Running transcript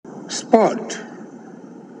Sport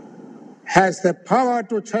has the power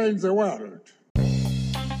to change the world.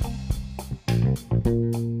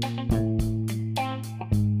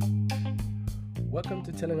 Welcome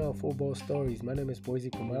to Telling Our Football Stories. My name is Boise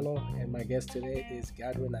Kumalo, and my guest today is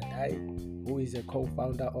Godwin Adai, who is a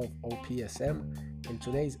co-founder of OPSM. In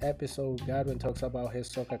today's episode, Godwin talks about his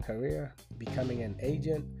soccer career, becoming an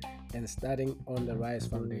agent, and starting on the Rise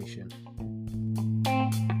Foundation.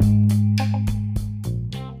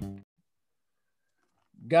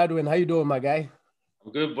 Godwin, how you doing, my guy?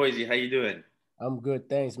 I'm good, Boise. How you doing? I'm good,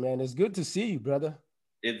 thanks, man. It's good to see you, brother.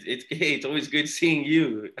 It's always good seeing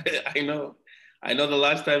you. I know. The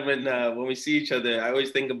last time when we see each other, I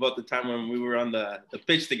always think about the time when we were on the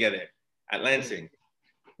pitch together at Lansing.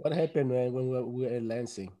 What happened, man, when we were at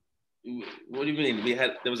Lansing? What do you mean?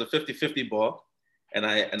 There was a 50-50 ball, and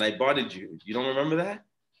I bodied you. You don't remember that?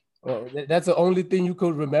 Oh, that's the only thing you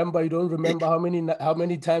could remember. You don't remember how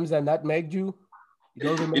many times I nutmegged you? You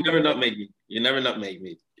don't remember? You never nutmegged me. You never nutmegged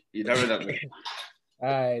me. You never nutmegged me. All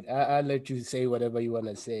right, I'll let you say whatever you want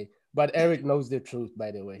to say. But Eric knows the truth,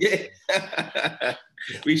 by the way. Yeah.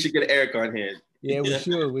 We should get Eric on here. Yeah,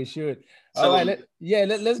 we should. All right,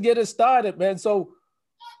 let's get it started, man. So,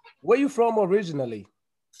 where you from originally?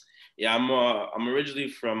 Yeah, I'm originally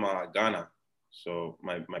from Ghana. So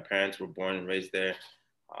my parents were born and raised there,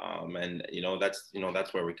 and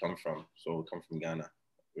that's where we come from. So we come from Ghana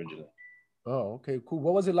originally. Oh, okay, cool.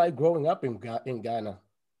 What was it like growing up in Ghana?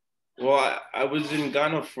 Well, I was in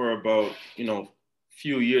Ghana for about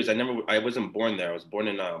few years. I wasn't born there. I was born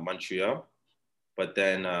in Montreal, but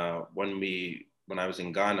then when I was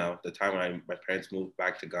in Ghana, the time when my parents moved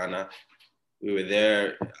back to Ghana, we were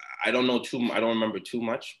there. I don't remember too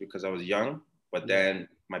much because I was young. But then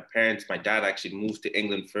my dad actually moved to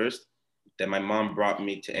England first. Then my mom brought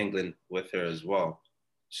me to England with her as well.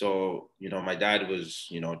 So my dad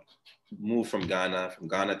was moved from Ghana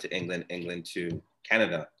to England, England to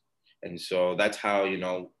Canada. And so that's how,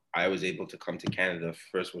 I was able to come to Canada.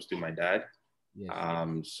 First was through my dad. Yes.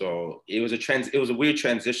 So it was a weird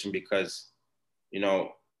transition because,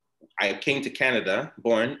 I came to Canada,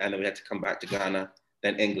 born, and then we had to come back to Ghana,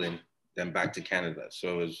 then England, then back to Canada.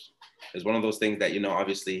 So it was one of those things that,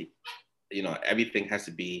 obviously, everything has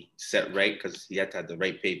to be set right because you had to have the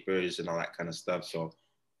right papers and all that kind of stuff. So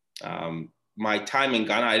my time in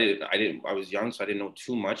Ghana, I was young, so I didn't know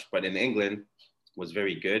too much, but in England was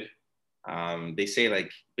very good. They say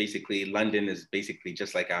like basically London is basically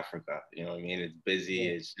just like Africa. You know what I mean? It's busy.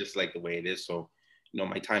 Yeah. It's just like the way it is. So,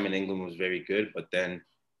 my time in England was very good. But then,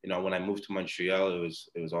 when I moved to Montreal, it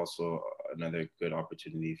was also another good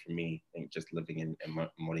opportunity for me. I think just living in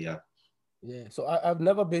Montreal. Yeah. So I've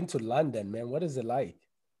never been to London, man. What is it like?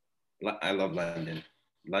 I love London.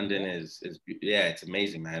 London is it's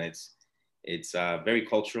amazing, man. It's very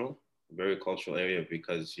cultural area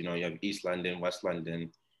because you have East London, West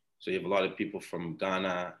London. So you have a lot of people from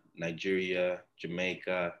Ghana, Nigeria,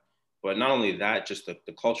 Jamaica. But not only that, just the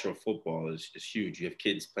culture of football is huge. You have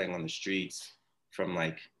kids playing on the streets from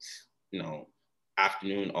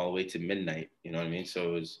afternoon all the way to midnight. You know what I mean?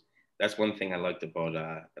 So that's one thing I liked about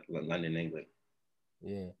London, England.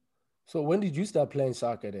 Yeah. So when did you start playing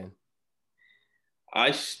soccer then?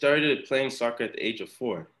 I started playing soccer at the age of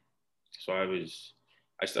 4. So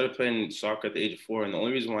I started playing soccer at the age of 4. And the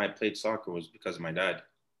only reason why I played soccer was because of my dad.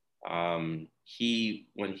 When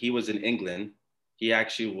he was in England, he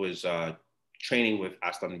actually was training with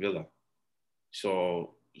Aston Villa.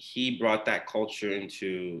 So he brought that culture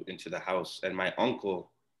into the house. And my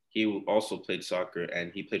uncle, he also played soccer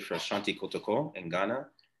and he played for Ashanti Kotoko in Ghana.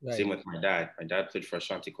 Right. Same with my dad. My dad played for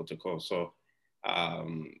Ashanti Kotoko. So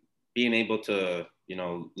being able to,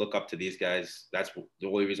 look up to these guys, that's the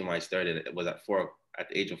only reason why I started. It was at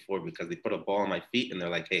the age of 4, because they put a ball on my feet and they're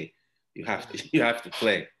like, hey, you have to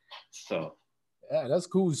play. So yeah, that's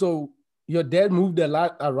cool. So your dad moved a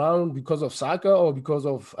lot around because of soccer or because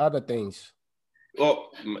of other things?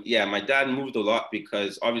 Well, yeah, my dad moved a lot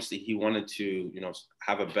because obviously he wanted to,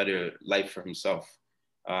 have a better life for himself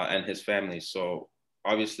and his family. So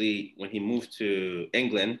obviously when he moved to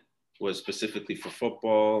England was specifically for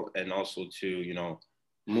football and also to,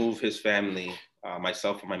 move his family,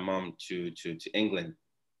 myself and my mom to England.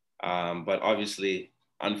 But obviously,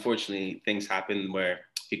 unfortunately, things happened where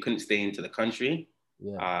he couldn't stay into the country.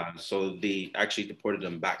 Yeah. So they actually deported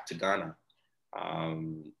him back to Ghana.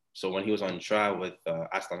 So when he was on trial with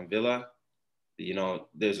Aston Villa, it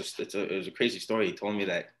was a crazy story. He told me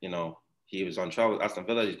that, he was on trial with Aston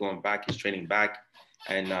Villa. He's going back, he's training back.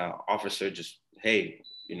 And officer just, hey,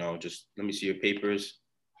 just let me see your papers,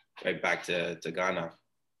 right back to Ghana.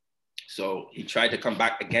 So he tried to come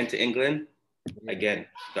back again to England. Yeah. again,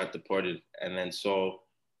 got deported. And then so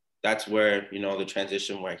that's where, you know, the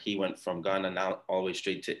transition where he went from Ghana now all the way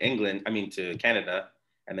straight to England, I mean to Canada.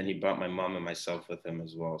 And then he brought my mom and myself with him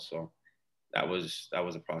as well. So that was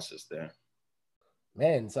a process there.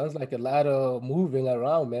 Man, sounds like a lot of moving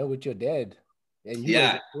around, man, with your dad. And you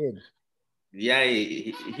as Yeah, a kid. yeah,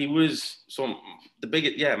 he was so the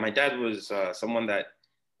biggest. Yeah, my dad was someone that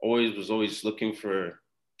always looking for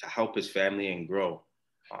to help his family and grow,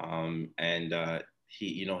 and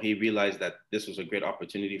he he realized that this was a great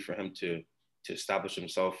opportunity for him to establish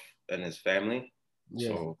himself and his family. Yeah.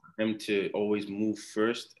 So for him to always move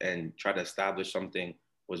first and try to establish something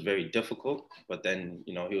was very difficult, but then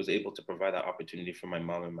he was able to provide that opportunity for my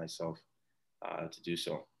mom and myself to do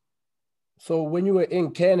so. So when you were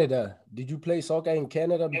in Canada, did you play soccer in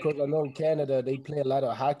Canada? Because I know in Canada they play a lot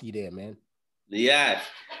of hockey there, man. Yeah,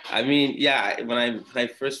 I mean, yeah. When I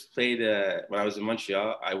first played when I was in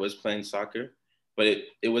Montreal, I was playing soccer, but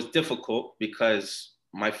it was difficult because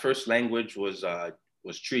my first language was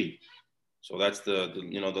Tree, so that's the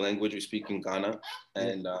language we speak in Ghana, Yeah.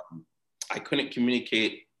 and I couldn't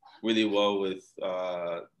communicate really well with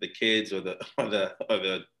the kids or the or the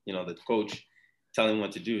the coach telling me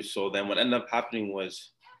what to do. So then what ended up happening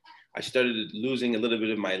was I started losing a little bit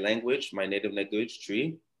of my language, my native language, Tree,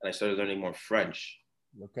 and I started learning more French.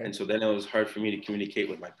 Okay. And so then it was hard for me to communicate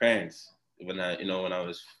with my parents when I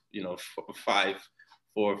was, 4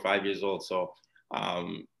 or 5 years old. So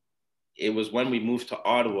um, it was when we moved to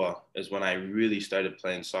Ottawa is when I really started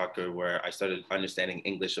playing soccer, where I started understanding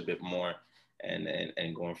English a bit more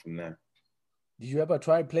and going from there. Did you ever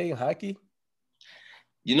try playing hockey?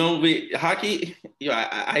 We hockey.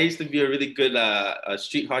 I used to be a really good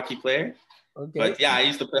street hockey player. Okay. But yeah, I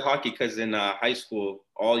used to play hockey because in high school,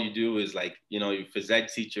 all you do is like, your phys ed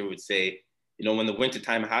teacher would say, when the winter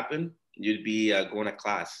time happened, you'd be going to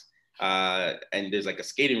class. And there's like a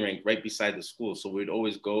skating rink right beside the school. So we'd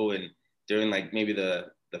always go and during like maybe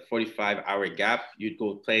the 45-hour gap, you'd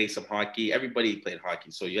go play some hockey. Everybody played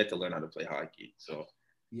hockey. So you had to learn how to play hockey. So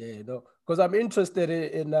Yeah, no, because I'm interested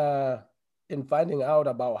in finding out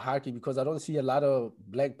about hockey because I don't see a lot of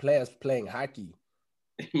black players playing hockey.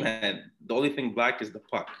 man, the only thing black is the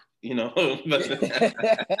puck, but You have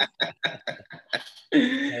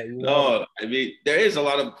it. no, I mean there is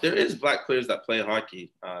black players that play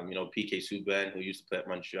hockey. PK Subban, who used to play at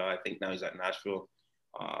Montreal, I think now he's at Nashville.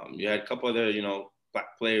 You had a couple other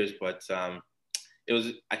black players, but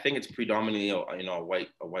I think it's predominantly a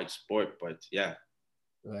white sport. But yeah,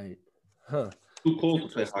 Right. Huh. too It's cool to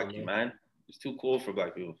play interesting, hockey, man. man. It's too cool for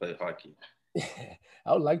black people to play hockey.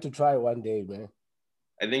 I would like to try one day, man.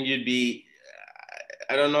 I think you'd be.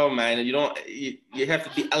 I don't know, man. You don't. You have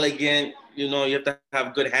to be elegant. You have to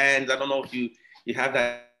have good hands. I don't know if you have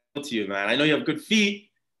that to you, man. I know you have good feet,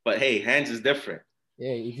 but hey, hands is different.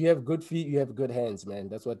 Yeah, if you have good feet, you have good hands, man.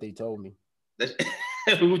 That's what they told me. That's,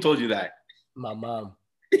 who told you that? My mom.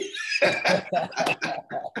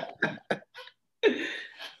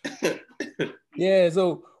 Yeah,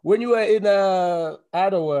 so when you were in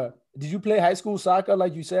Ottawa, did you play high school soccer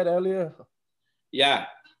like you said earlier? Yeah.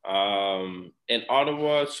 In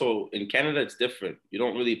Ottawa, so in Canada, it's different. You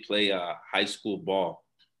don't really play high school ball.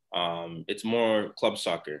 It's more club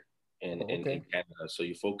soccer Oh, in okay. Canada. So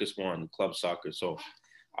you focus more on club soccer. So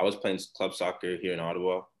I was playing club soccer here in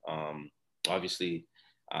Ottawa. Obviously,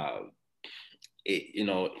 uh,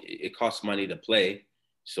 it costs money to play.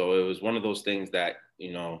 So it was one of those things that,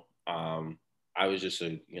 I was just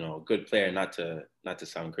a good player, not to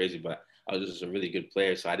sound crazy, but I was just a really good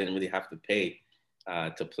player. So I didn't really have to pay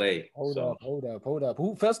to play. Hold So up, hold up, hold up.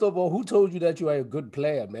 Who first of all, who told you that you are a good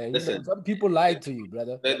player, man? You know, listen, some people lied to you,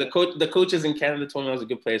 brother. the coaches in Canada told me I was a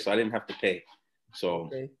good player, so I didn't have to pay. So,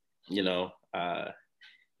 Okay.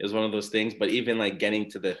 it was one of those things. But even like getting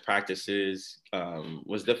to the practices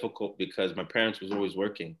was difficult because my parents was always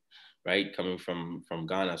working, right? Coming from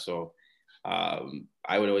Ghana, so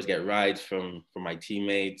I would always get rides from my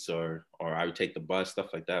teammates, or I would take the bus, stuff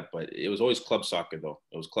like that. But it was always club soccer, though.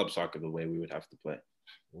 It was club soccer the way we would have to play.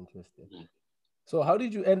 Interesting. So how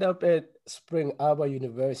did you end up at Spring Arbor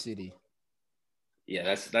University? Yeah,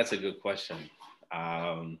 that's a good question.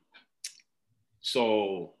 Um,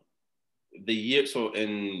 so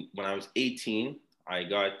when I was 18, I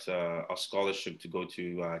got a scholarship to go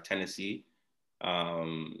to Tennessee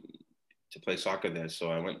um, to play soccer there. So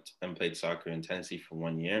I went and played soccer in Tennessee for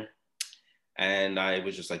 1 year, and I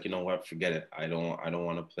was just like, you know what, forget it. I don't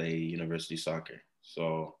want to play university soccer.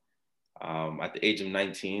 So at the age of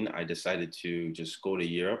 19, I decided to just go to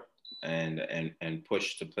Europe and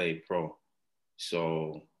push to play pro.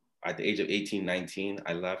 So at the age of 18, 19,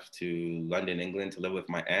 I left to London, England to live with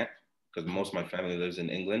my aunt. because most of my family lives in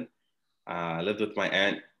England. I lived with my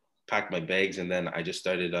aunt, packed my bags, and then I just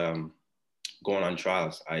started going on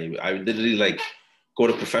trials. I literally like go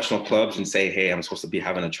to professional clubs and say, hey, I'm supposed to be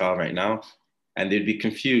having a trial right now. And they'd be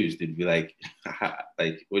confused. They'd be like,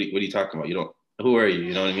 like, what are you talking about? You don't, who are you?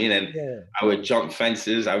 You know what I mean? And Yeah. I would jump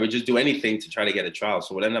fences. I would just do anything to try to get a trial.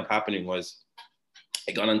 So what ended up happening was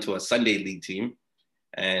I got into a Sunday league team,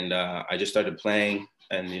 and I just started playing.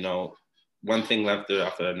 And, you know, one thing left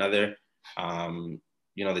after another.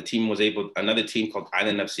 You know, the team was another team called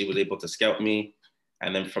Island FC was able to scout me.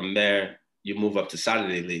 And then from there, you move up to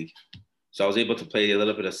Saturday league. So I was able to play a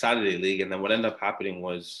little bit of Saturday league. And then what ended up happening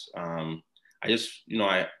was I just, you know,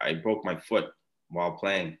 I broke my foot while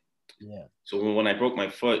playing. Yeah. So when I broke my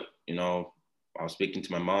foot, you know, I was speaking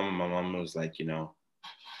to my mom, and my mom was like, you know,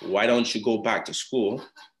 why don't you go back to school,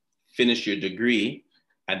 finish your degree,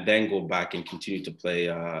 and then go back and continue to play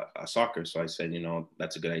soccer? So I said, you know,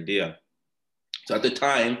 that's a good idea. So at the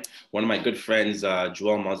time, one of my good friends,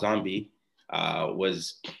 Joel Mazambi,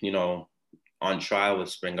 was, you know, on trial with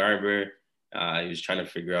Spring Arbor. He was trying to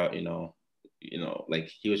figure out,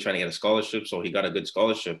 like he was trying to get a scholarship, so he got a good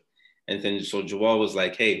scholarship. And then so Joel was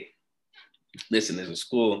like, hey, listen, there's a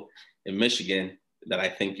school in Michigan that I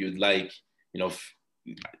think you'd like, you know,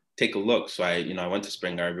 take a look. So I went to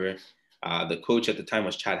Spring Arbor. The coach at the time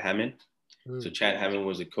was Chad Hammond. So Chad Hammond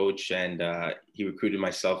was a coach, and he recruited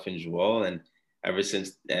myself and Joel. And ever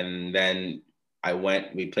since, and then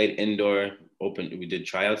we played indoor, we did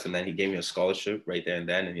tryouts, and then he gave me a scholarship right there and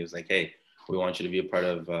then. And he was like, hey, we want you to be a part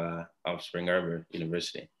of Spring Arbor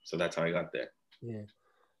University. So that's how I got there. Yeah.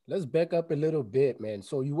 Let's back up a little bit, man.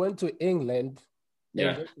 So you went to England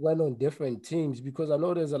and just went on different teams, because I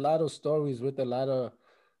know there's a lot of stories with a lot of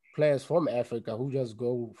players from Africa who just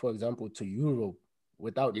go, for example, to Europe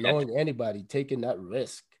without knowing anybody, taking that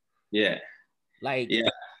risk. Yeah. Like,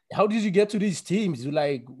 how did you get to these teams? You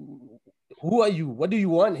like, who are you? What do you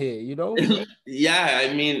want here? You know? Yeah,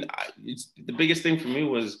 I mean, the biggest thing for me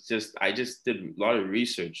was I just did a lot of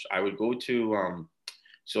research. I would go to,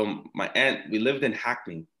 so my aunt, we lived in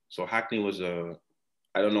Hackney. So Hackney was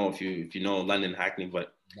I don't know if you know London, Hackney,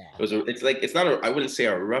 but it's not I wouldn't say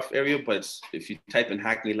a rough area, but if you type in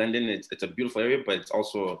Hackney, London, it's a beautiful area, but it's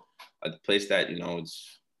also a place that, you know,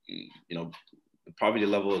 it's, you know, the poverty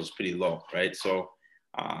level is pretty low, right? So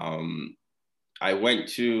I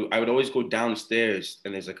would always go downstairs,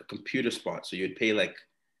 and there's like a computer spot. So you'd pay like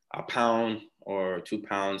 £1 or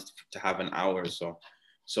 £2 to have an hour or so.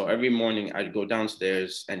 So every morning I'd go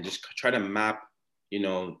downstairs and just try to map, you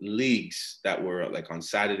know, leagues that were like on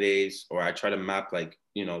Saturdays, or I try to map like,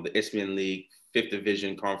 you know, the Isthmian League, 5th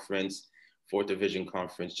Division Conference, 4th Division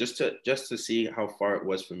Conference, just to see how far it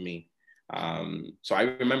was from me. So I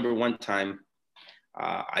remember one time,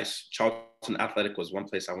 Charlton Athletic was one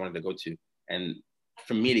place I wanted to go to. And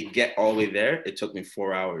for me to get all the way there, it took me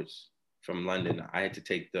 4 hours from London. I had to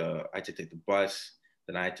take the bus,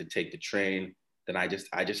 then I had to take the train. Then I just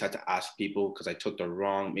had to ask people, because I took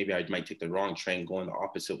maybe I might take the wrong train going the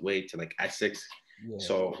opposite way to like Essex. Yeah.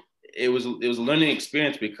 So it was a learning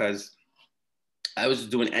experience, because I was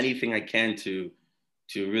doing anything I can to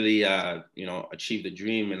really, you know, achieve the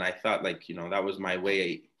dream. And I thought, like, you know, that was my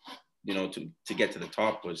way, you know, to get to the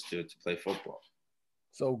top, was to play football.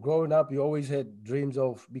 So growing up, you always had dreams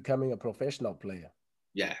of becoming a professional player.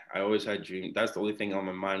 Yeah, I always had dreams. That's the only thing on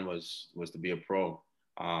my mind was to be a pro.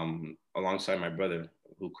 Alongside my brother,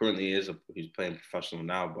 who currently he's playing professional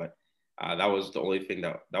now, but that was the only thing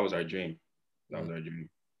that was our dream. That was our dream.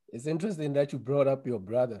 It's interesting that you brought up your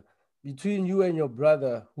brother. Between you and your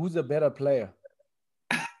brother, who's a better player?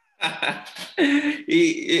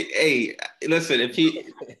 Hey, listen,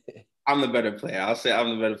 I'm the better player. I'll say I'm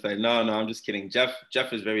the better player. No, I'm just kidding. Jeff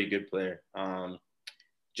is a very good player.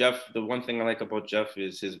 Jeff, the one thing I like about Jeff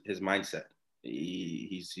is his mindset.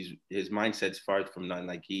 His mindset's far from none.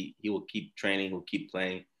 Like he will keep training, he'll keep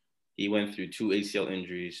playing. He went through 2 ACL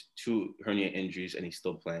injuries, 2 hernia injuries, and he's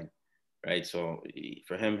still playing, right? So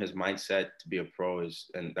for him, his mindset to be a pro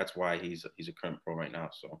and that's why he's a current pro right now.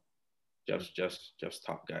 So Jeff's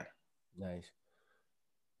top guy. Nice.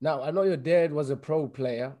 Now I know your dad was a pro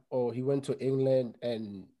player, or he went to England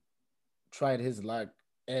and tried his luck.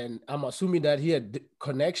 And I'm assuming that he had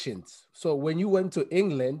connections. So when you went to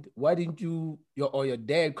England, why didn't your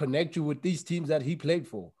dad connect you with these teams that he played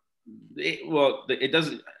for?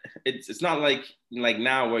 It's not like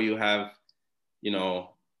now where you have, you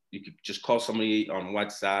know, you could just call somebody on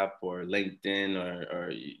WhatsApp or LinkedIn,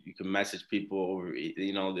 or you can message people, or,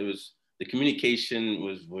 you know, the communication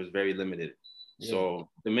was very limited. Yeah. So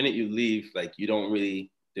the minute you leave, like,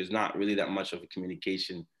 there's not really that much of a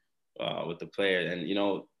communication with the player. And, you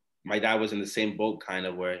know, my dad was in the same boat, kind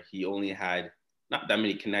of, where he only had not that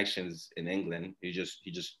many connections in England. He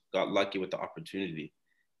just got lucky with the opportunity.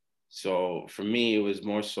 So for me, it was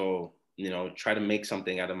more so, try to make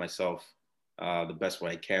something out of myself the best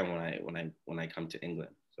way I can when I come to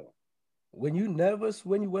England. So When you nervous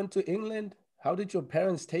when you went to England, how did your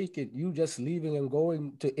parents take it? You just leaving and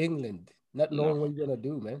going to England, not no, knowing what you're gonna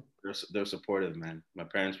do, man. they're supportive, man. My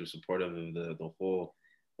parents were supportive of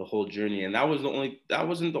the whole journey, and that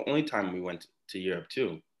wasn't the only time we went to Europe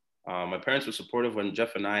too. My parents were supportive when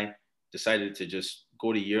Jeff and I decided to just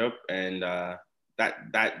go to Europe, and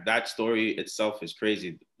that story itself is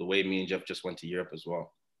crazy. The way me and Jeff just went to Europe as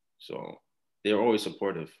well, so they're always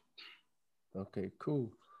supportive. Okay,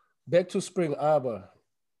 cool. Back to Spring Arbor.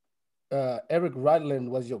 Eric Radland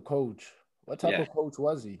was your coach. What type Yeah, of coach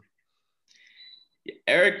was he?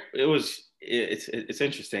 Eric, it's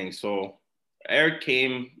interesting. So Eric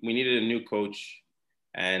came. We needed a new coach,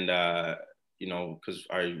 and because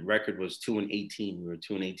our record was 2-18, we were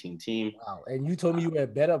 2-18 team. Wow. And you told me you were a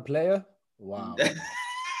better player? Wow.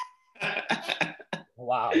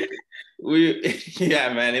 Wow.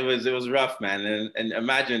 Yeah, man, it was rough, man, and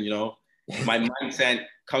imagine, my mindset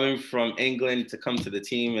coming from England to come to the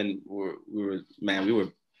team, and we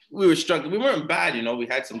were struggling. We weren't bad, we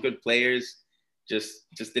had some good players, it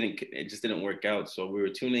just didn't work out. So we were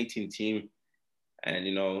a 2-18 team,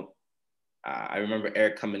 and I remember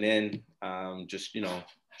Eric coming in, just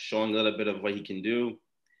showing a little bit of what he can do.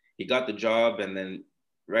 He got the job, and then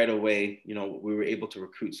right away, we were able to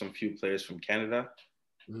recruit some few players from Canada.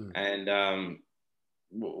 Mm. And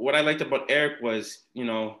what I liked about Eric was,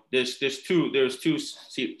 there's two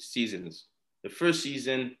seasons. The first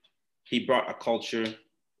season, he brought a culture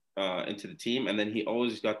into the team, and then he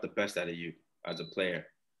always got the best out of you as a player.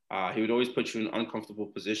 He would always put you in uncomfortable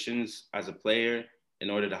positions as a player in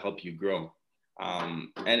order to help you grow.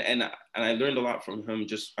 And I learned a lot from him,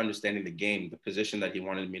 just understanding the game, the position that he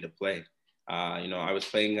wanted me to play. I was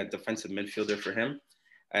playing a defensive midfielder for him,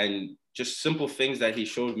 and just simple things that he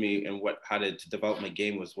showed me and how to develop my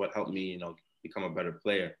game was what helped me, become a better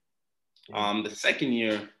player. Yeah. The second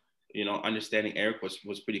year, understanding Eric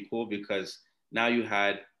was pretty cool, because now you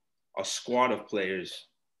had a squad of players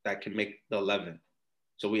that can make the 11.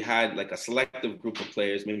 So we had like a selective group of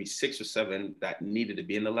players, maybe 6 or 7 that needed to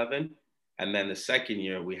be in the 11. And then the second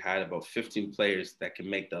year, we had about 15 players that can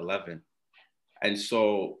make the 11. And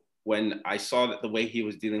so when I saw that the way he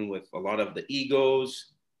was dealing with a lot of the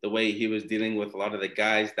egos, the way he was dealing with a lot of the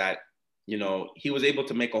guys that, he was able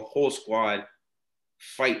to make a whole squad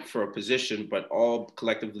fight for a position, but all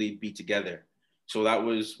collectively be together. So that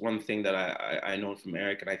was one thing that I know from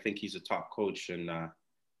Eric, and I think he's a top coach. And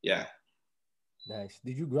yeah, Nice.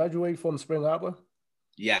 Did you graduate from Spring Arbor?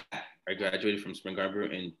 yeah, I graduated from Spring Arbor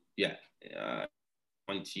in uh,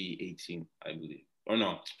 2018, I believe, or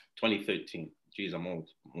no, 2013. Jeez, I'm old.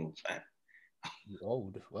 I'm old, man. You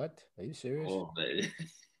old. What? Are you serious? Old.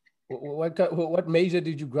 What major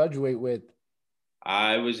did you graduate with?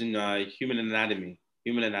 I was in human anatomy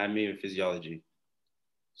and physiology.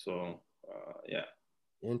 So yeah.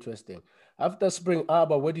 Interesting. After Spring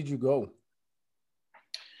Arbor, where did you go?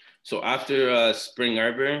 So after Spring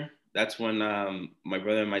Arbor, that's when my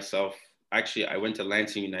brother and myself, actually, I went to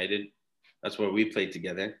Lansing United. That's where we played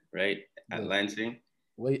together, right? At Yeah. Lansing.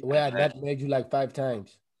 Where I nutmegged you like 5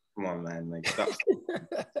 times. Come on, man. Like, stop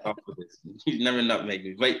with this. You never nutmeg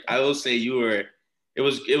me. But I will say it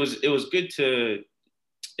was good to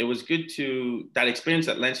that experience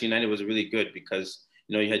at Lansing United was really good, because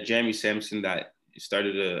you had Jeremy Sampson that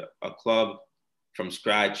started a club from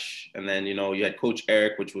scratch, and then you had Coach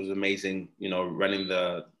Eric, which was amazing, running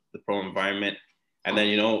the pro environment, and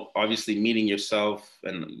then obviously meeting yourself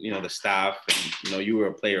and the staff, and you were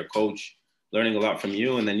a player coach, learning a lot from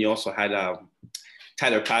you. And then you also had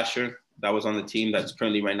Tyler Pasher that was on the team that's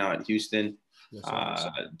currently right now at Houston. Yes,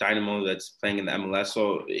 sir. Dynamo that's playing in the MLS.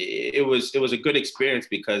 So it was a good experience,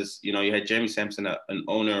 because you had Jeremy Sampson, an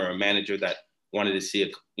owner or a manager that wanted to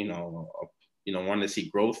see wanted to see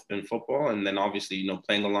growth in football, and then obviously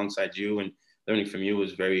playing alongside you and learning from you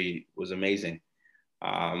was amazing.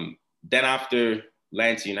 Then after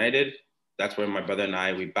Lansing United, that's where my brother and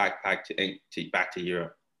I we backpacked back to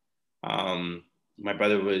Europe. My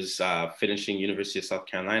brother was finishing University of South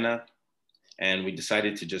Carolina, and we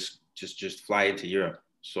decided to just fly into Europe.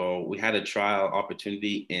 So we had a trial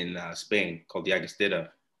opportunity in Spain called the Agastera.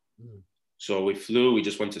 Mm. So we flew. We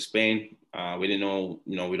just went to Spain. We didn't know,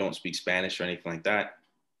 we don't speak Spanish or anything like that.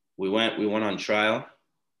 We went on trial,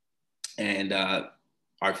 and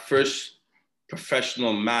our first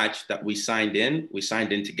professional match that we signed in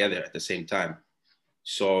together at the same time.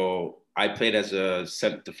 So I played as a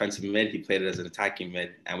defensive mid. He played as an attacking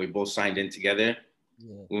mid, and we both signed in together.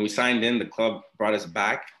 Yeah. When we signed in, the club brought us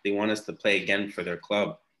back. They want us to play again for their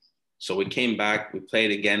club. So we came back, we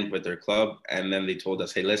played again with their club, and then they told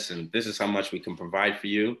us, hey, listen, this is how much we can provide for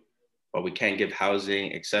you, but we can't give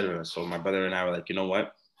housing, etc. So my brother and I were like, you know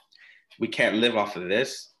what? We can't live off of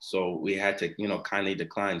this. So we had to, kindly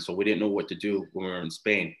decline. So we didn't know what to do when we were in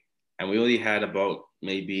Spain. And we only had about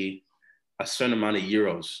maybe a certain amount of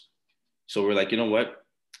euros. So we're like, you know what?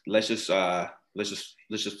 Let's just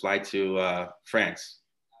fly to France.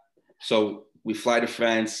 So we fly to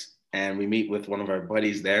France and we meet with one of our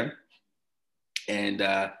buddies there. And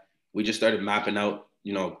we just started mapping out,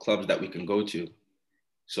 clubs that we can go to.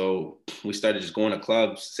 So we started just going to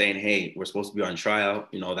clubs saying, hey, we're supposed to be on trial,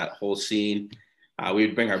 that whole scene. We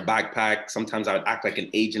would bring our backpack. Sometimes I would act like an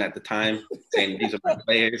agent at the time, saying these are my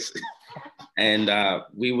players. And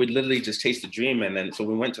we would literally just chase the dream. And then, so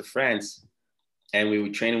we went to France and we were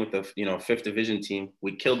training with the, 5th division team.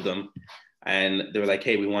 We killed them. And they were like,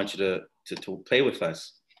 hey, we want you to play with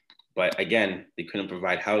us. But again, they couldn't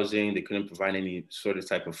provide housing. They couldn't provide any sort of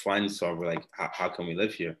type of funds. So we're like, how can we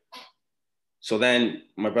live here? So then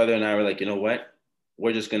my brother and I were like, you know what?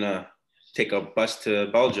 We're just going to take a bus to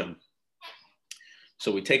Belgium.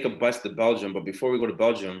 So we take a bus to Belgium. But before we go to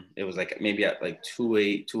Belgium, it was like maybe at like 2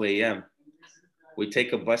 a.m. We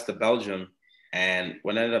take a bus to Belgium. And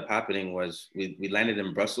what ended up happening was we landed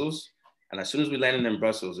in Brussels. And as soon as we landed in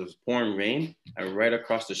Brussels, it was pouring rain. And right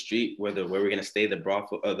across the street where we're going to stay, the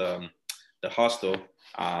brothel, the hostel,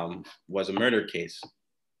 was a murder case.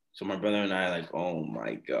 So my brother and I are like, oh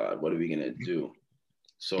my God, what are we going to do?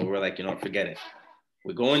 So we're like, forget it.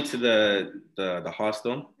 We go into the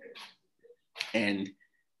hostel and,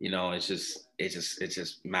 it's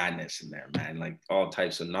just madness in there, man. Like all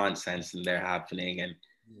types of nonsense in there happening. And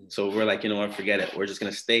so we're like, forget it. We're just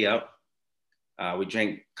going to stay up. We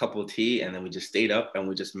drank a couple of tea and then we just stayed up and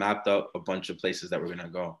we just mapped out a bunch of places that we're going to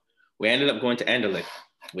go. We ended up going to Anderlecht.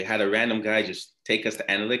 We had a random guy just take us to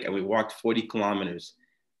Anderlecht and we walked 40 kilometers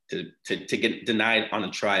to get denied on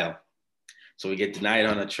a trial. So we get denied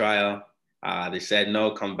on a trial. They said,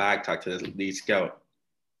 no, come back, talk to the lead scout.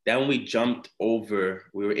 Then we jumped over,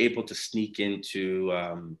 we were able to sneak into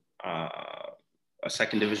a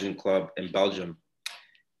 2nd division club in Belgium.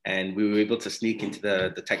 And we were able to sneak into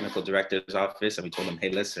the technical director's office and we told him, hey,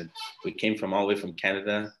 listen, we came from all the way from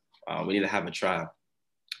Canada. We need to have a trial.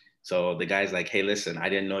 So the guy's like, hey, listen, I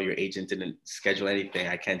didn't know your agent didn't schedule anything.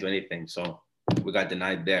 I can't do anything. So we got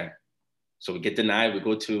denied there. So we get denied. We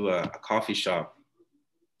go to a coffee shop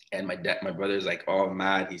and my brother's like, oh,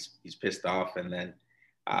 mad. He's pissed off. And then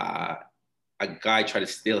a guy tried to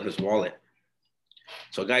steal his wallet.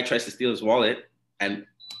 So a guy tries to steal his wallet and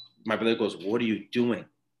my brother goes, what are you doing?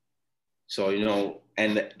 So,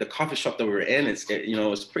 and the coffee shop that we were in, it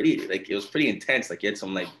was pretty intense. Like you had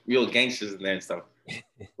some like real gangsters in there and stuff.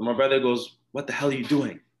 So my brother goes, what the hell are you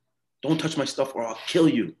doing? Don't touch my stuff or I'll kill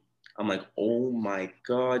you. I'm like, oh my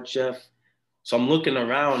God, Jeff. So I'm looking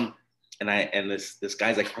around and this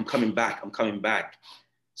guy's like, I'm coming back.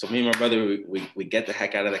 So me and my brother, we get the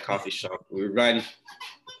heck out of the coffee shop. We run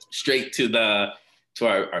straight to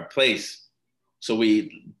our place. So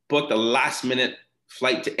we booked a last minute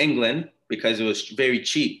flight to England because it was very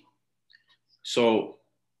cheap. So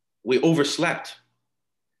we overslept.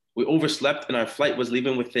 And our flight was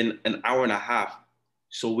leaving within an hour and a half.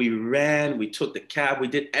 So we ran, we took the cab, we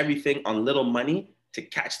did everything on little money to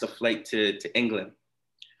catch the flight to England.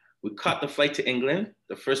 We caught the flight to England.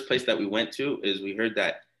 The first place that we went to is we heard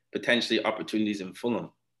that potentially opportunities in Fulham.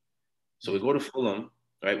 So we go to Fulham,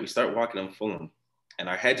 right? We start walking in Fulham and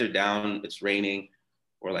our heads are down, it's raining.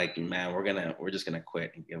 We're like, man, we're just gonna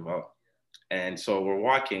quit and give up. And so we're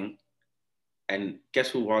walking and guess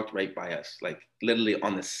who walked right by us? Like literally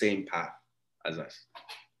on the same path as us.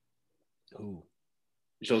 Who?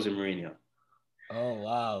 Jose Mourinho. Oh,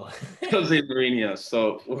 wow. Jose Mourinho.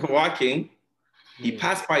 So we're walking. He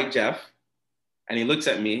passed by Jeff and he looks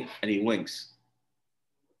at me and he winks.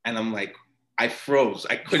 And I'm like, I froze.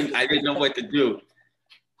 I didn't know what to do.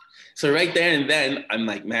 So right there and then I'm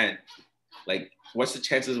like, man, like, what's the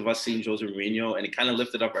chances of us seeing Jose Mourinho? And it kind of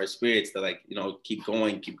lifted up our spirits to like, keep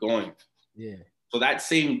going. Yeah. So that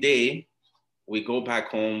same day, we go back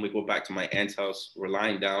home. We go back to my aunt's house. We're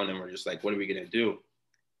lying down and we're just like, what are we going to do?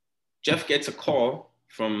 Jeff gets a call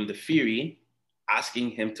from the Fury asking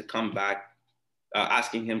him to come back,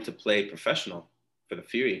 asking him to play professional for the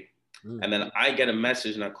Fury. And then I get a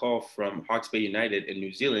message and a call from Hawke's Bay United in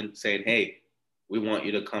New Zealand saying, hey, we want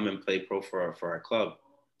you to come and play pro for our club.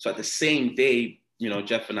 So at the same day,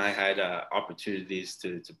 Jeff and I had opportunities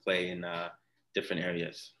to play in different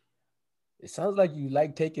areas. It sounds like you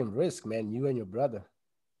like taking risk, man. You and your brother.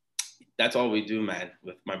 That's all we do, man.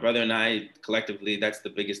 With my brother and I, collectively, that's the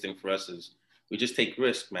biggest thing for us is we just take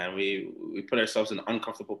risk, man. We put ourselves in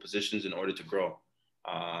uncomfortable positions in order to grow,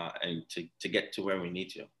 and to get to where we need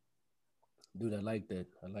to. Dude, I like that.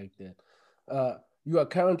 I like that. You are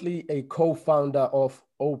currently a co-founder of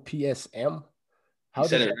OPSM. You How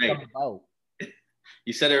said does it that right. come about?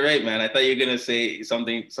 You said it right, man. I thought you were gonna say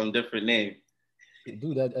something, some different name.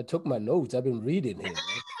 Dude, I took my notes. I've been reading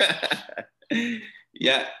here,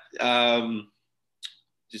 Yeah.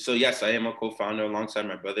 So yes, I am a co-founder alongside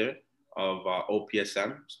my brother of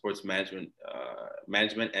OPSM, Sports Management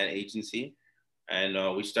and Agency,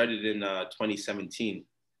 and we started in 2017.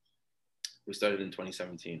 We started in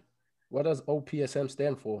 2017. What does OPSM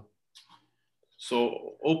stand for?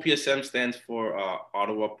 So OPSM stands for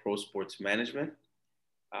Ottawa Pro Sports Management,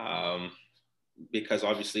 um, because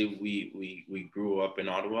obviously we grew up in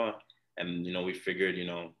Ottawa, and we figured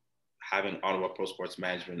having Ottawa Pro Sports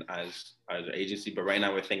Management as our agency, but right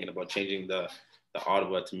now we're thinking about changing the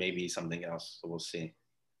Ottawa to maybe something else. So we'll see.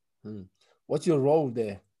 What's your role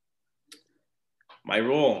there? My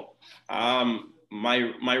role,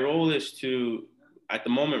 my role is to, at the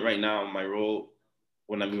moment right now, my role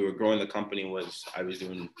when we were growing the company was I was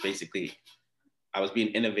doing basically I was being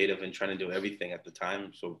innovative and trying to do everything at the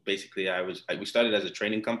time. So basically, we started as a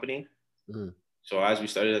training company. Mm. So as we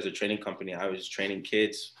started as a training company, I was training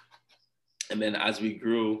kids, and then as we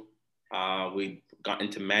grew, we got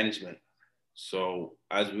into management. So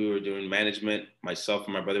as we were doing management, myself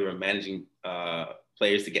and my brother were managing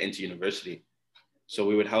players to get into university. So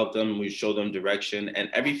we would help them, we show them direction, and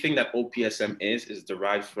everything that OPSM is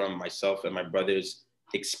derived from myself and my brother's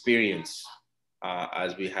experience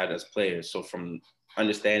as we had as players. So from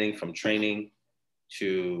understanding, from training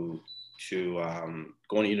to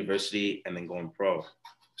going to university and then going pro.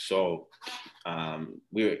 So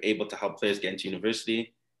we were able to help players get into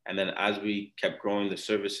university. And then as we kept growing the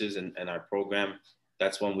services and our program,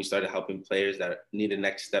 that's when we started helping players that need a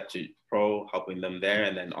next step to pro, helping them there.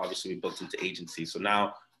 And then obviously we built into agency. So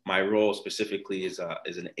now my role specifically is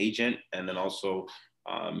an agent, and then also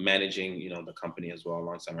managing, the company as well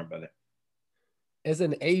alongside my brother. As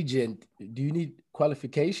an agent, do you need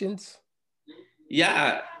qualifications?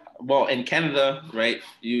 Yeah, well, in Canada, right?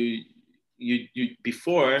 You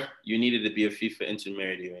before you needed to be a FIFA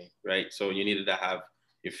intermediary, right? So you needed to have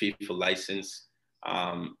your FIFA license.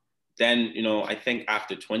 Then I think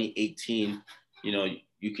after 2018,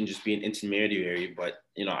 you can just be an intermediary. But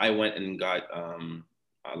I went and got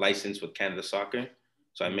a license with Canada Soccer,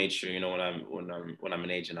 so I made sure when I'm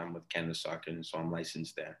an agent, I'm with Canada Soccer, and so I'm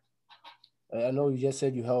licensed there. I know you just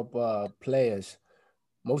said you help players.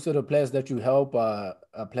 Most of the players that you help are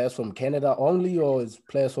players from Canada only, or is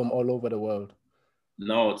players from all over the world?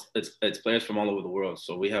 No, it's players from all over the world.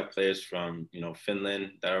 So we have players from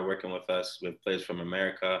Finland that are working with us. We have players from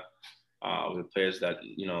America. We have players that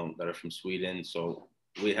are from Sweden. So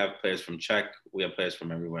we have players from Czech. We have players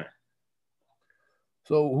from everywhere.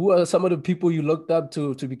 So who are some of the people you looked up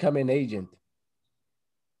to become an agent?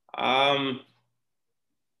 I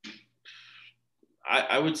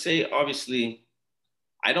would say obviously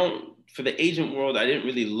for the agent world, I didn't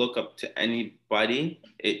really look up to anybody.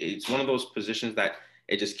 It's one of those positions that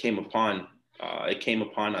it just came upon. It came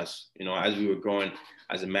upon us, as we were growing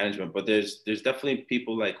as a management. But there's definitely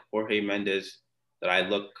people like Jorge Mendes that I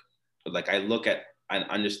look at and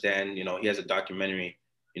understand. He has a documentary,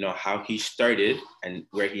 how he started and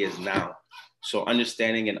where he is now. So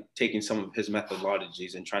understanding and taking some of his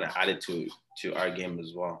methodologies and trying to add it to our game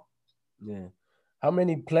as well. Yeah. How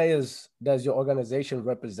many players does your organization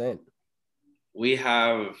represent? We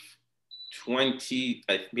have 20.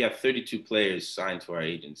 We have 32 players signed to our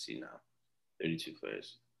agency now. 32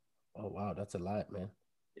 players. Oh wow, that's a lot, man.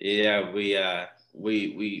 Yeah, we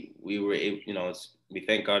were able. We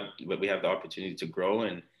thank God that we have the opportunity to grow,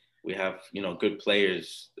 and we have good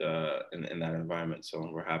players in that environment. So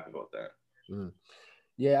we're happy about that. Mm.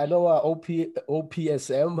 Yeah, I know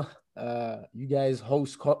OPSM. You guys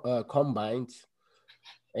host combines.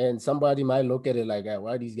 And somebody might look at it like,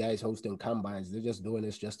 why are these guys hosting combines? They're just doing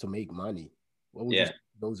this just to make money. What would you say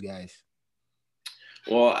to those guys?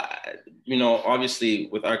 Well, obviously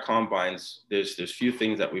with our combines, there's few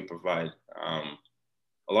things that we provide.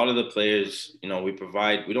 A lot of the players, we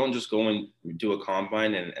provide. We don't just go and do a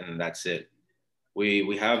combine and that's it.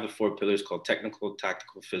 We have the 4 pillars called technical,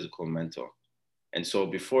 tactical, physical, and mental. And so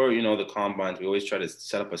before the combines, we always try to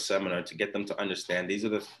set up a seminar to get them to understand these are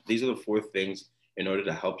the 4 things in order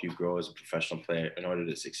to help you grow as a professional player, in order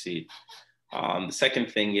to succeed. The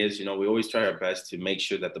second thing is, we always try our best to make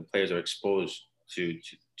sure that the players are exposed to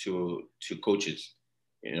to coaches.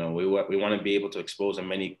 You know, we want to be able to expose as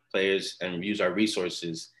many players and use our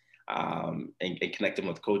resources and connect them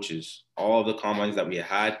with coaches. All of the combines that we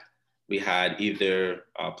had either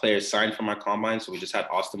players signed from our combine. So we just had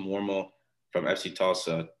Austin Warmel from FC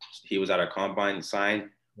Tulsa. He was at our combine signed.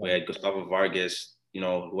 We had Gustavo Vargas, you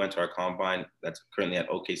know, who went to our combine. That's currently at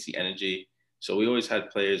OKC Energy. So we always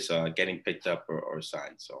had players getting picked up or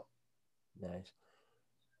signed. So nice.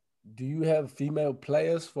 Do you have female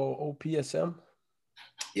players for OPSM?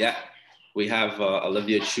 Yeah, we have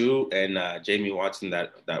Olivia Chu and Jamie Watson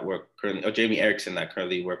that work currently, or Jamie Erickson that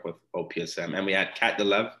currently work with OPSM, and we had Kat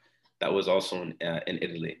Delev that was also in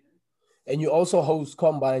Italy. And you also host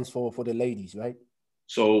combines for the ladies, right?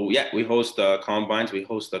 So yeah, we host combines. We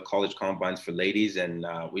host the college combines for ladies, and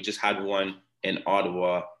we just had one in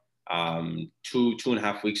Ottawa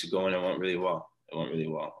 2.5 weeks ago, and it went really well.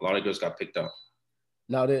 A lot of girls got picked up.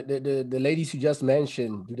 Now, the ladies you just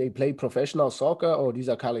mentioned, do they play professional soccer or these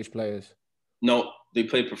are college players? No, they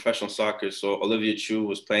play professional soccer. So Olivia Chu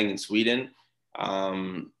was playing in Sweden,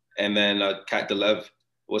 and then Kat Delev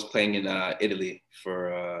was playing in Italy for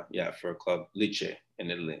a club, Lecce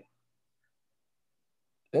in Italy.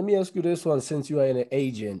 Let me ask you this one, since you are an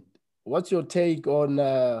agent. What's your take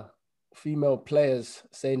on female players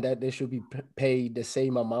saying that they should be paid the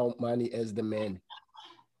same amount of money as the men?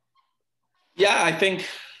 Yeah, I think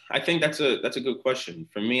that's a good question.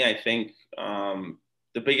 For me, I think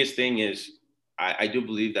the biggest thing is I do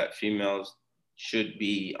believe that females should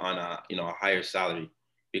be on a higher salary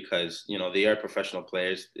because they are professional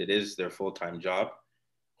players. It is their full-time job,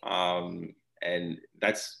 and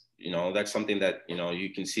that's something that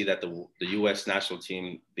you can see that the U.S. national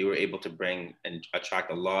team, they were able to bring and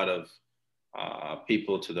attract a lot of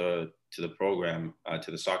people to the program,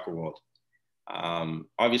 to the soccer world.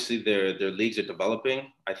 Obviously, their leagues are developing.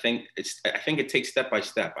 I think it takes step by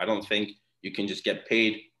step. I don't think you can just get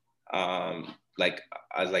paid like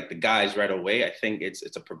the guys right away. I think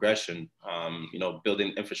it's a progression.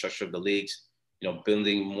 Building infrastructure of the leagues.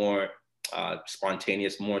 Building more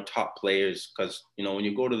spontaneous, more top players. Because when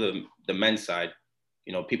you go to the men's side,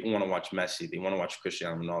 people want to watch Messi. They want to watch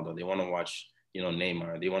Cristiano Ronaldo. They want to watch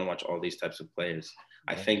Neymar. They want to watch all these types of players.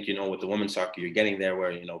 I think, with the women's soccer, you're getting there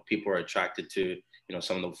where, people are attracted to,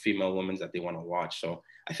 some of the female women that they want to watch. So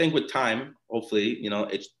I think with time, hopefully,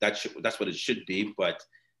 that's what it should be. But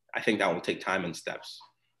I think that will take time and steps.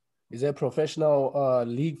 Is there a professional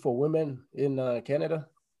league for women in Canada?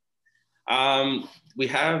 There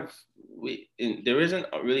isn't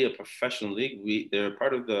really a professional league. They're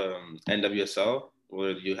part of the NWSL,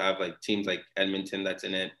 where you have like teams like Edmonton that's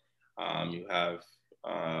in it. You have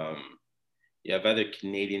other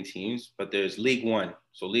Canadian teams, but there's League One.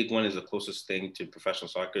 So League One is the closest thing to professional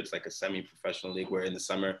soccer. It's like a semi-professional league where in the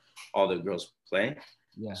summer, all the girls play.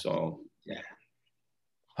 Yeah. So, yeah.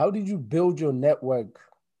 How did you build your network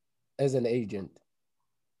as an agent?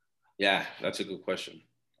 Yeah, that's a good question.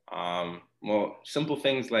 Well, simple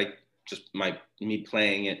things like just me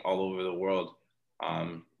playing it all over the world.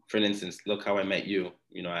 For instance, look how I met you,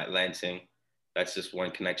 at Lansing. That's just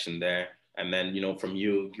one connection there. And then, from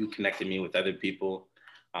you connected me with other people.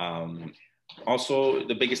 Also,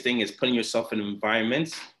 the biggest thing is putting yourself in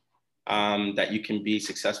environments that you can be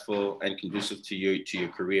successful and conducive to your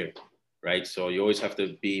career, right? So you always have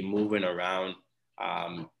to be moving around,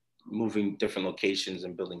 moving different locations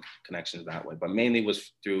and building connections that way. But mainly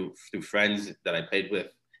was through friends that I played with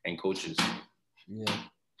and coaches. Yeah.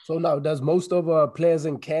 So now, does most of players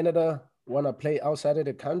in Canada want to play outside of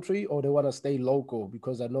the country, or they want to stay local?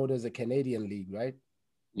 Because I know there's a Canadian league, right?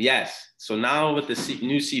 Yes. So now with the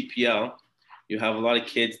new CPL, you have a lot of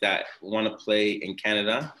kids that want to play in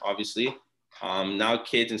Canada, obviously. Now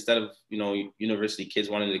kids, instead of, university kids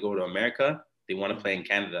wanting to go to America, they want to play in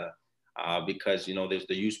Canada because, there's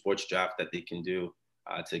the youth sports draft that they can do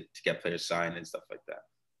to get players signed and stuff like that.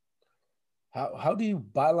 How do you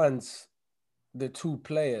balance the two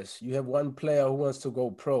players? You have one player who wants to go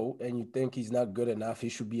pro and you think he's not good enough, he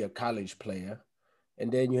should be a college player. And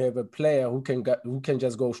then you have a player who can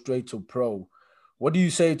just go straight to pro. What do you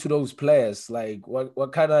say to those players? Like,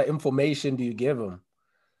 what kind of information do you give them?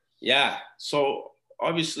 Yeah. So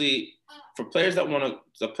obviously, for players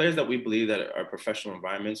the players that we believe that are professional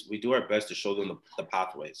environments, we do our best to show them the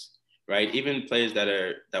pathways, right? Even players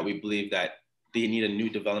that we believe that they need a new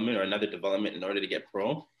development or another development in order to get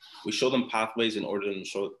pro, we show them pathways in order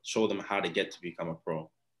to show them how to get to become a pro.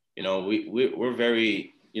 We're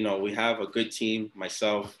very, we have a good team,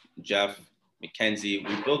 myself, Jeff, Mackenzie.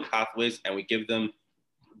 We build pathways and we give them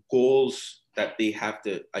goals that they have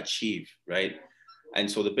to achieve, right? And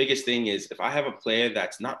so the biggest thing is if I have a player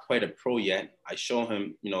that's not quite a pro yet, I show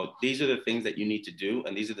him, these are the things that you need to do.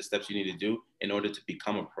 And these are the steps you need to do in order to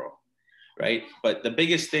become a pro, right? But the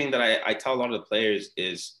biggest thing that I tell a lot of the players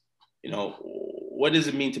is, what does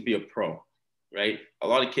it mean to be a pro, right? A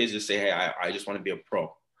lot of kids just say, hey, I just want to be a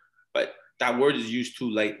pro. But that word is used too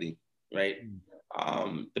lightly, right?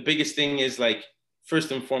 The biggest thing is like,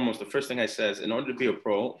 first and foremost, the first thing I say is, in order to be a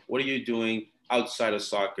pro, what are you doing outside of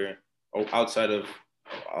soccer or outside of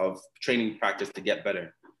training practice to get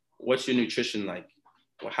better? What's your nutrition like?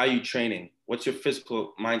 How are you training? What's your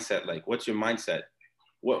physical mindset like? What's your mindset?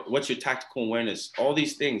 What's your tactical awareness? All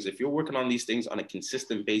these things, if you're working on these things on a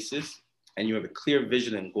consistent basis and you have a clear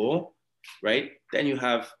vision and goal, right? Then you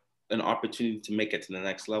have an opportunity to make it to the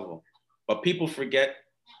next level. But people forget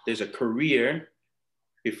there's a career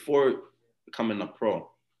before becoming a pro.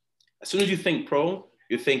 As soon as you think pro,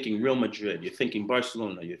 you're thinking Real Madrid, you're thinking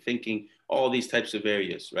Barcelona, you're thinking all these types of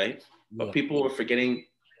areas, right? Yeah. But people are forgetting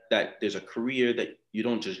that there's a career that you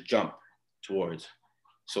don't just jump towards.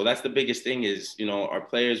 So that's the biggest thing is, our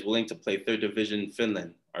players willing to play 3rd division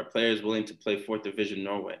Finland, our players willing to play 4th division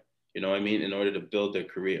Norway, in order to build their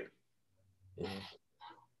career. Yeah.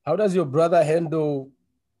 How does your brother handle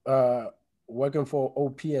working for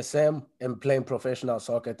OPSM and playing professional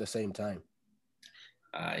soccer at the same time?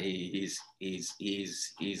 He's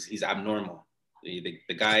abnormal. The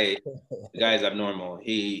guy is abnormal.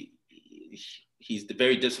 He's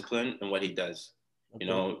very disciplined in what he does.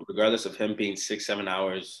 Okay. Regardless of him being 6-7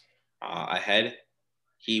 hours ahead,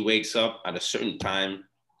 he wakes up at a certain time.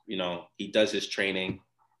 He does his training,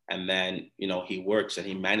 and then he works and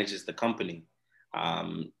he manages the company.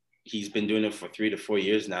 He's been doing it for 3 to 4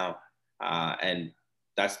 years now, and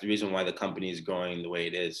that's the reason why the company is growing the way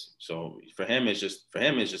it is. So for him, it's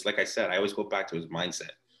just like I said, I always go back to his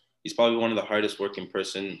mindset. He's probably one of the hardest working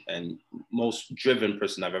person and most driven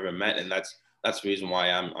person I've ever met. And that's the reason why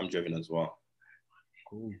I'm driven as well.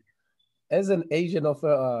 Cool. As an agent of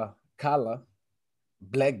a color,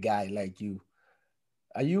 black guy like you,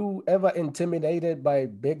 are you ever intimidated by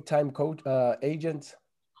big time coach agents?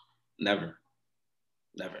 Never.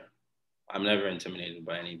 I'm never intimidated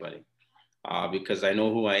by anybody. Because I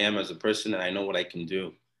know who I am as a person and I know what I can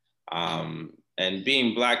do. And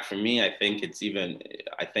being Black for me, I think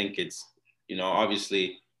it's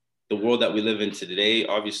obviously the world that we live in today,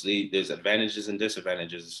 obviously there's advantages and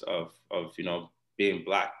disadvantages of being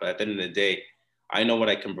Black. But at the end of the day, I know what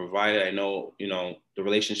I can provide. I know, the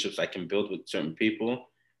relationships I can build with certain people.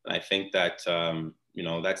 And I think that,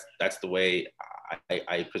 that's the way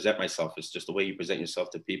I present myself. It's just the way you present yourself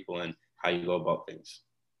to people and how you go about things.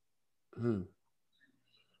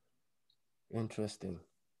 Interesting.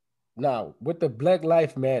 Now, with the Black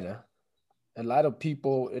Lives Matter, a lot of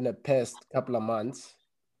people in the past couple of months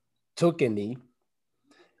took a knee.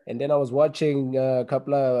 And then I was watching a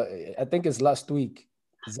couple of, I think it's last week,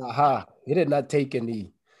 Zaha, he did not take a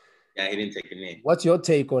knee. Yeah, he didn't take a knee. What's your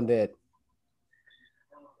take on that?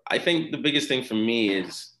 I think the biggest thing for me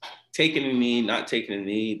is taking a knee, not taking a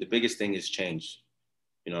knee. The biggest thing is change.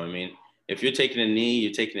 You know what I mean? If you're taking a knee,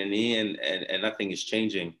 you're taking a knee and nothing is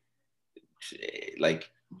changing. Like,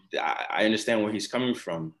 I understand where he's coming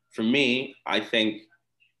from. For me, I think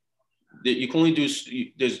that you can only do,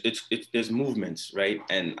 there's movements, right?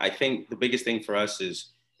 And I think the biggest thing for us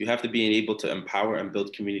is you have to be able to empower and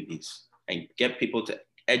build communities and get people to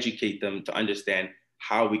educate them to understand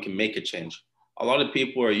how we can make a change. A lot of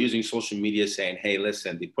people are using social media saying, hey,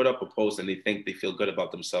 listen, they put up a post and they think they feel good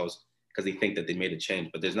about themselves because they think that they made a change,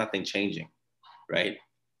 but there's nothing changing, right?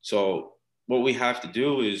 So what we have to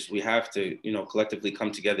do is we have to, collectively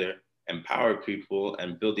come together, empower people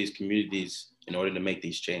and build these communities in order to make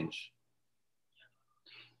these change.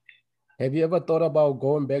 Have you ever thought about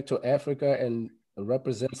going back to Africa and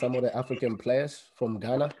represent some of the African players from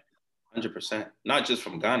Ghana? 100%, not just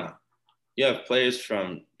from Ghana. You have players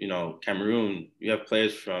from, Cameroon, you have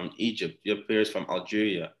players from Egypt, you have players from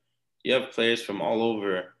Algeria, you have players from all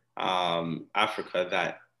over Africa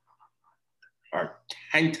that are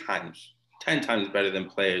 10 times better than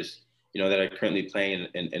players, that are currently playing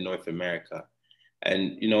in North America.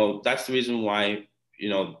 And, that's the reason why,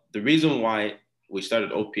 we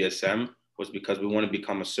started OPSM was because we want to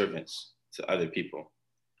become a servant to other people.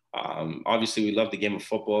 Obviously, we love the game of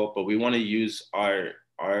football, but we want to use our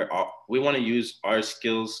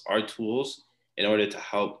skills, our tools, in order to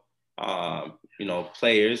help,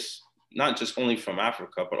 players, not just only from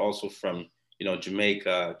Africa, but also from,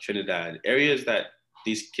 Jamaica, Trinidad, areas that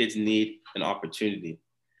these kids need an opportunity.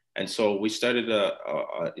 And so we started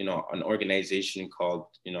an organization called,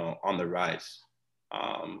 On the Rise.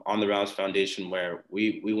 on the Rouse Foundation, where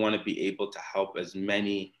we want to be able to help as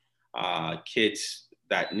many kids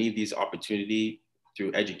that need these opportunity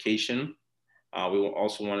through education. We will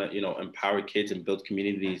also want to, empower kids and build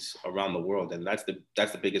communities around the world, and that's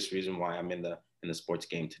the biggest reason why I'm in the sports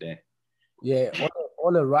game today. Yeah,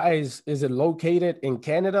 on the Rise, is it located in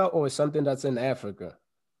Canada or something that's in Africa?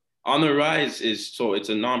 On the Rise it's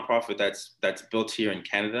a nonprofit that's built here in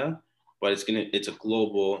Canada, but it's a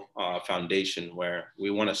global foundation where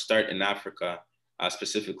we want to start in Africa,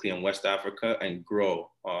 specifically in West Africa, and grow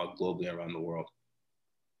globally around the world.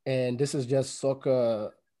 And this is just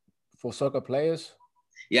soccer for soccer players?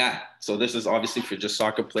 Yeah, so this is obviously for just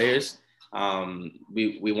soccer players.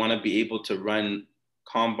 We want to be able to run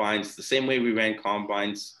combines the same way we ran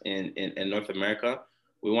combines in North America.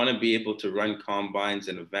 We want to be able to run combines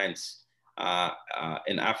and events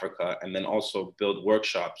in Africa, and then also build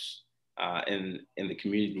workshops in the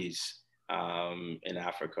communities in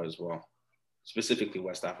Africa as well, specifically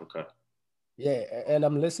West Africa. Yeah, and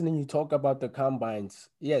I'm listening you talk about the combines.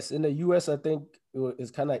 Yes, in the US, I think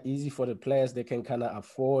it's kind of easy for the players. They can kind of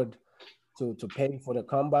afford to pay for the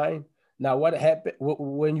combine. Now, what happened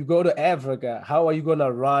when you go to Africa? How are you going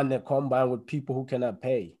to run a combine with people who cannot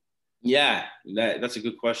pay? Yeah, that's a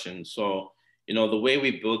good question. So, the way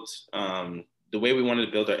we built, the way we wanted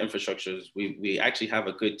to build our infrastructures, we actually have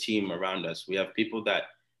a good team around us. We have people that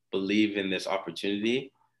believe in this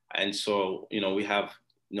opportunity. And so, we have,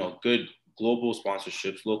 good global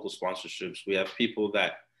sponsorships, local sponsorships. We have people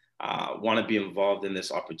that want to be involved in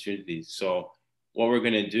this opportunity. So what we're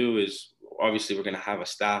going to do is, obviously we're going to have a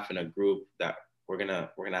staff and a group that we're going to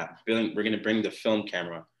bring the film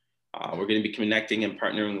camera. We're going to be connecting and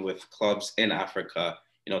partnering with clubs in Africa,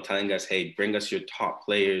 telling us, hey, bring us your top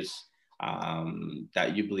players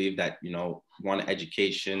that you believe that, want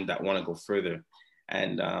education, that want to go further.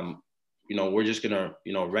 And, we're just going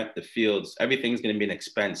to, rent the fields. Everything's going to be an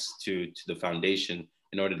expense to the foundation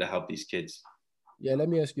in order to help these kids. Yeah, let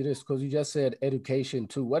me ask you this, because you just said education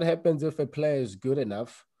too. What happens if a player is good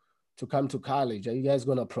enough to come to college? Are you guys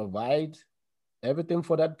going to provide everything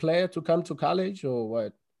for that player to come to college, or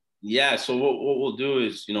what? Yeah, so what we'll do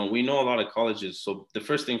is, we know a lot of colleges. So the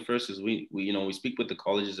first thing first is we speak with the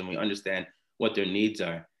colleges and we understand what their needs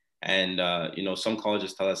are. And, some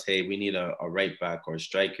colleges tell us, hey, we need a right back or a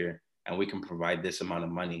striker, and we can provide this amount of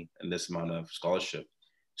money and this amount of scholarship.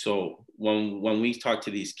 So when we talk to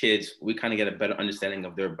these kids, we kind of get a better understanding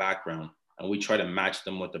of their background, and we try to match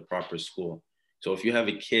them with the proper school. So if you have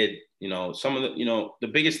a kid, some of the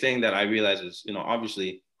biggest thing that I realize is,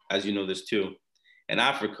 obviously, as you know this too, in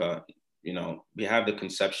Africa, we have the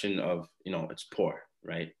conception of, it's poor,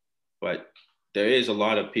 right? But there is a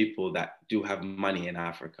lot of people that do have money in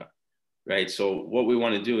Africa, right? So what we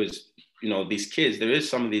want to do is, these kids, there is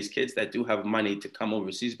some of these kids that do have money to come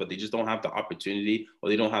overseas, but they just don't have the opportunity, or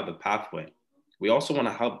they don't have the pathway. We also want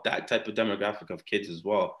to help that type of demographic of kids as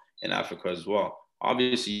well in Africa as well.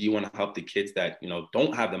 Obviously, you want to help the kids that,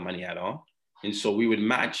 don't have the money at all. And so we would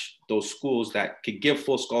match those schools that could give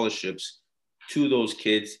full scholarships to those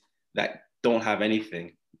kids that don't have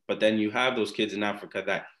anything. But then you have those kids in Africa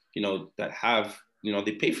that, that have,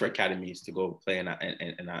 they pay for academies to go play in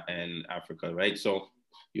Africa, right? So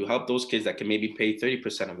you help those kids that can maybe pay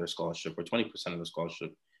 30% of their scholarship or 20% of the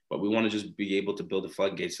scholarship. But we want to just be able to build the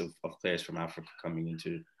floodgates of players from Africa coming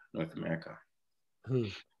into North America.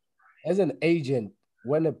 As an agent,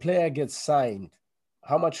 when a player gets signed,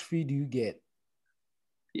 how much fee do you get?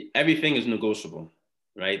 Everything is negotiable,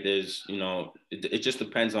 right? There's, it just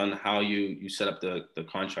depends on how you set up the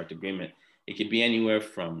contract agreement. It could be anywhere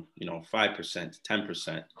from, 5% to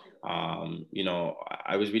 10%.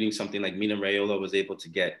 I was reading something like Mino Raiola was able to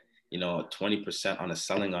get, 20% on a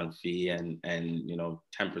selling on fee and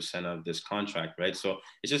 10% of this contract, right? So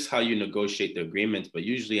it's just how you negotiate the agreements, but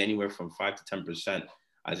usually anywhere from 5 to 10%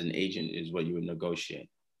 as an agent is what you would negotiate.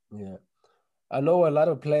 Yeah. I know a lot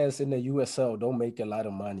of players in the USL don't make a lot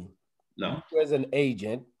of money. No. You as an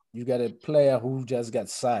agent, you got a player who just got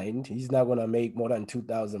signed. He's not going to make more than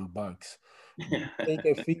 $2,000. Take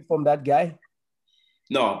a fee from that guy?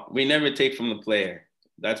 No, we never take from the player.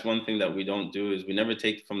 That's one thing that we don't do, is we never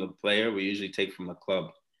take from the player. We usually take from the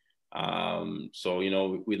club. So, we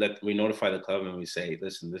notify the club and we say,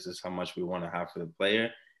 listen, this is how much we want to have for the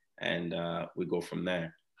player. And we go from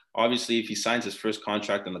there. Obviously, if he signs his first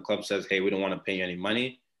contract and the club says, hey, we don't want to pay you any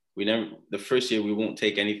money, the first year we won't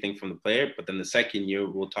take anything from the player, but then the second year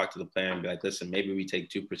we'll talk to the player and be like, listen, maybe we take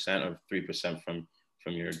 2% or 3% from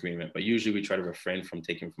your agreement. But usually we try to refrain from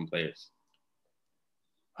taking from players.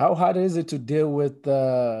 How hard is it to deal with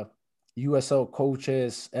USL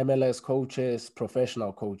coaches, MLS coaches,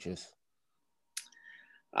 professional coaches?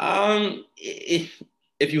 If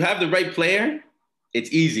you have the right player,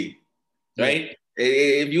 it's easy, right? Yeah.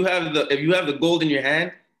 If you have the gold in your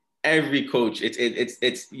hand, every coach,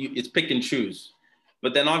 it's pick and choose.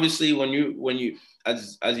 But then obviously when you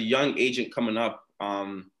as a young agent coming up,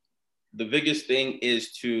 the biggest thing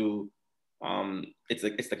is to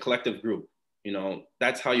it's the collective group. You know,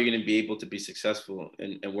 that's how you're going to be able to be successful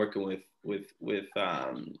in working with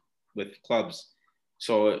clubs.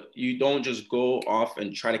 So you don't just go off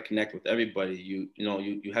and try to connect with everybody. You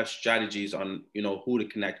have strategies on, you know, who to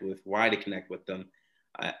connect with, why to connect with them,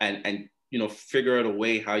 and you know, figure out a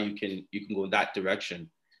way how you can go that direction.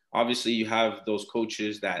 Obviously, you have those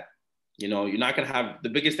coaches that, you know, you're not gonna have. The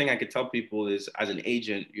biggest thing I could tell people is, as an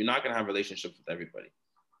agent, you're not gonna have relationships with everybody.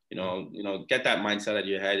 You know, get that mindset out of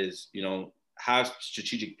your head. Is, you know, have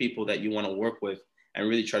strategic people that you want to work with and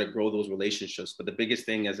really try to grow those relationships. But the biggest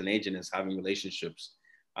thing as an agent is having relationships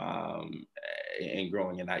and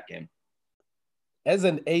growing in that game. As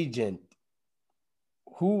an agent,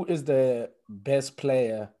 who is the best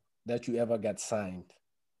player that you ever got signed?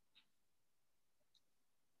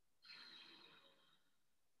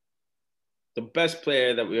 The best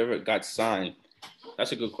player that we ever got signed?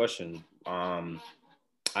 That's a good question.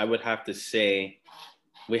 I would have to say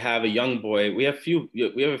we have a young boy. We have a few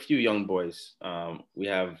young boys. We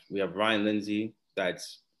have Ryan Lindsay.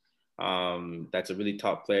 That's a really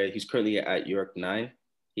top player. He's currently at York 9.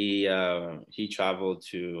 He traveled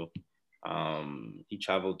to Dinamo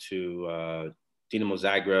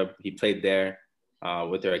Zagreb. He played there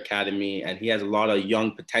with their academy, and he has a lot of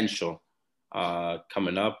young potential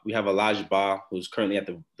coming up. We have Elijah Ba, who's currently at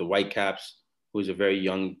the Whitecaps, who's a very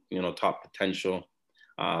young, you know, top potential.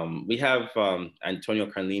 We have Antonio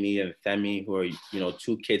Carlini and Femi, who are, you know,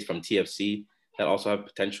 two kids from TFC that also have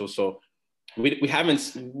potential. So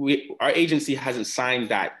our agency hasn't signed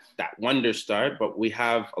that wonder star, but we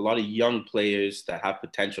have a lot of young players that have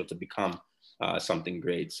potential to become something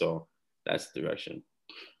great. So that's the direction.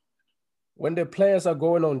 When the players are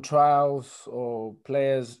going on trials or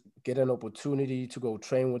players get an opportunity to go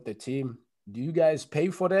train with the team, do you guys pay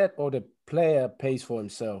for that, or the player pays for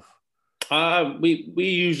himself? We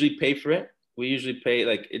usually pay for it. We usually pay,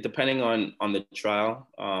 like, it depending on the trial.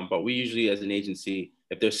 But we usually, as an agency,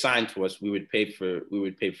 if they're signed to us, we would pay for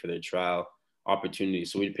their trial opportunity.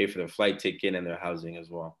 So we'd pay for their flight ticket and their housing as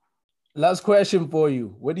well. Last question for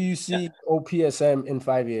you. Where do you see OPSM in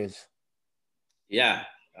 5 years? Yeah.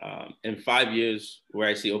 In 5 years, where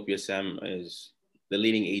I see OPSM is the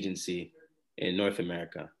leading agency in North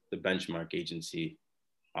America, the benchmark agency.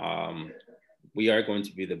 We are going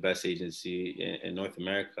to be the best agency in North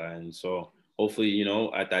America. And so hopefully, you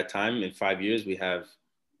know, at that time, in 5 years, we have,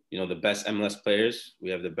 you know, the best MLS players. We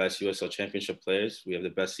have the best USL Championship players. We have the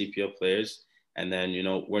best CPL players. And then, you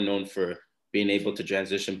know, we're known for being able to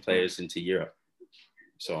transition players into Europe.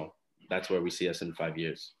 So that's where we see us in 5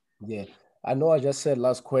 years. Yeah. I know I just said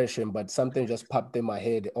last question, but something just popped in my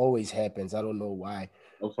head. It always happens. I don't know why.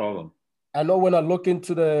 No problem. I know when I look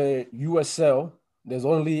into the USL, there's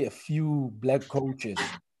only a few Black coaches.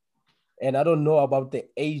 And I don't know about the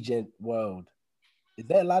agent world. Is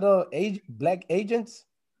there a lot of Black agents?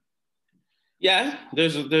 Yeah,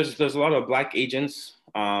 there's a lot of Black agents.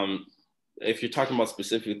 If you're talking about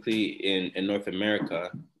specifically in North America,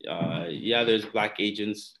 yeah, there's Black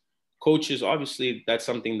agents. Coaches, obviously, that's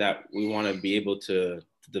something that we want to be able to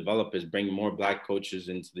develop, is bring more Black coaches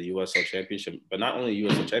into the USL Championship, but not only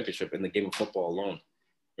USL Championship, in the game of football alone,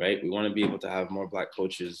 right? We want to be able to have more Black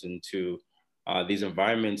coaches into these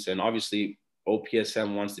environments. And obviously,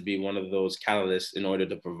 OPSM wants to be one of those catalysts in order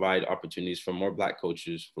to provide opportunities for more Black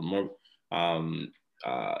coaches, for more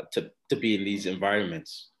to be in these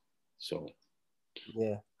environments. So,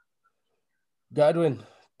 yeah. Godwin,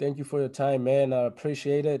 thank you for your time, man. I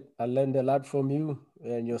appreciate it. I learned a lot from you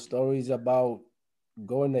and your stories about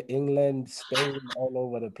going to England, Spain, all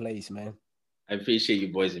over the place, man. I appreciate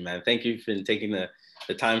you, Boise, man. Thank you for taking the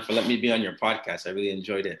time for letting me be on your podcast. I really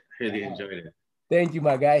enjoyed it. Enjoyed it. Thank you,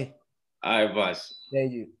 my guy. All right, boss.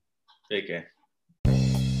 Thank you. Take care.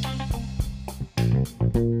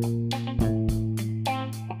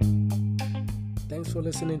 Thanks for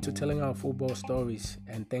listening to Telling Our Football Stories,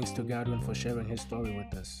 and thanks to Godwin for sharing his story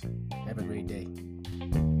with us. Have a great day.